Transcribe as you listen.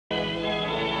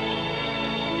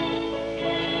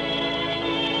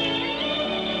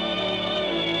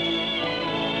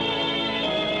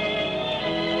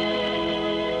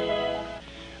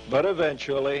But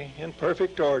eventually, in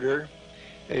perfect order,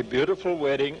 a beautiful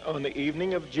wedding on the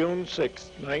evening of June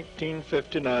 6,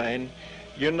 1959,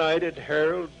 united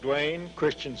Harold Dwayne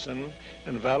Christensen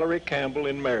and Valerie Campbell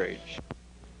in marriage.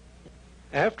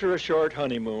 After a short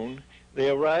honeymoon, they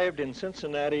arrived in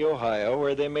Cincinnati, Ohio,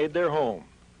 where they made their home.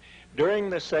 During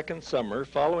the second summer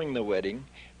following the wedding,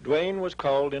 Dwayne was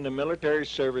called into military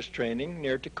service training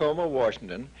near Tacoma,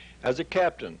 Washington, as a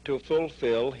captain to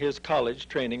fulfill his college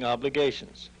training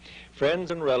obligations.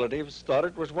 Friends and relatives thought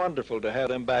it was wonderful to have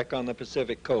them back on the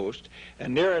Pacific coast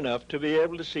and near enough to be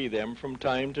able to see them from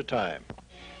time to time.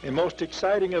 A most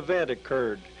exciting event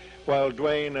occurred while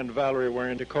Dwayne and Valerie were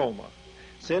in Tacoma.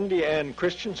 Cindy Ann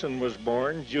Christensen was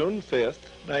born June 5th,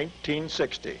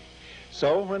 1960.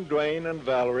 So when Dwayne and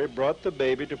Valerie brought the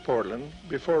baby to Portland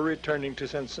before returning to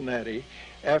Cincinnati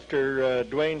after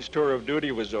Dwayne's tour of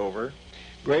duty was over,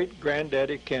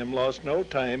 great-granddaddy Kem lost no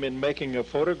time in making a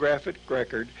photographic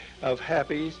record of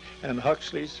Happy's and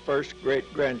Huxley's first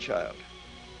great-grandchild.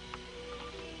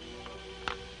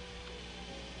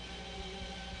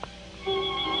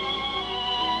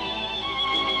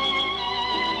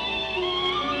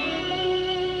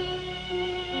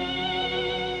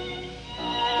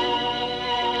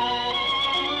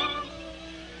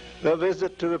 The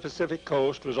visit to the Pacific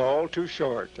coast was all too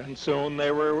short, and soon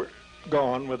they were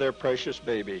gone with their precious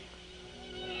baby.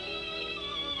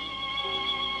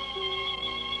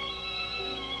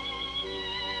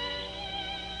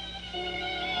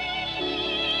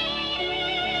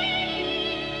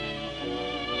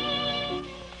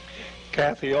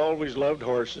 Kathy always loved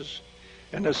horses,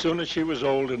 and as soon as she was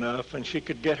old enough and she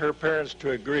could get her parents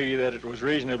to agree that it was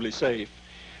reasonably safe,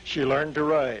 she learned to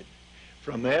ride.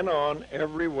 From then on,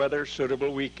 every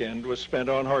weather-suitable weekend was spent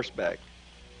on horseback.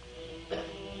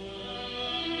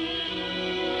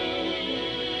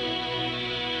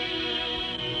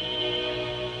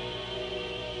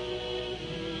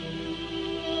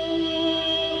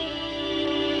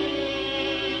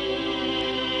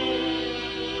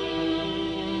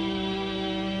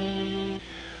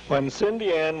 When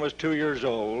Cindy Ann was 2 years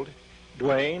old,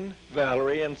 Dwayne,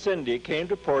 Valerie, and Cindy came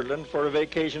to Portland for a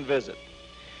vacation visit.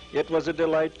 It was a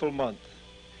delightful month.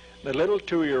 The little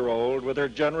 2-year-old, with her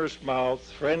generous mouth,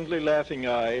 friendly laughing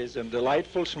eyes, and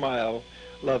delightful smile,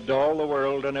 loved all the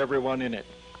world and everyone in it.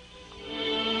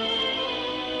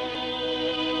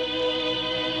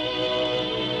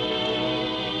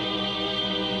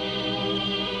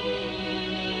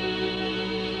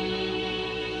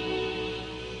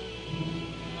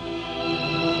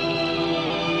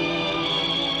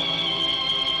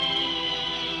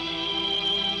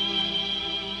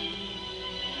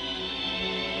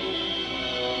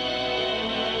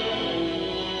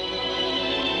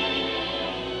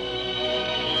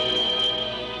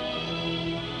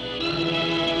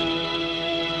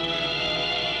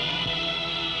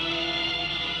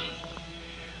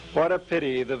 What a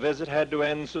pity the visit had to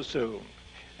end so soon.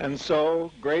 And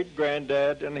so,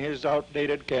 great-granddad and his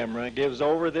outdated camera gives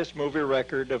over this movie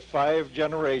record of 5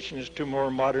 generations to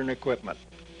more modern equipment,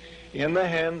 in the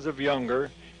hands of younger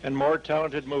and more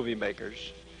talented movie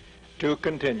makers, to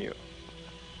continue.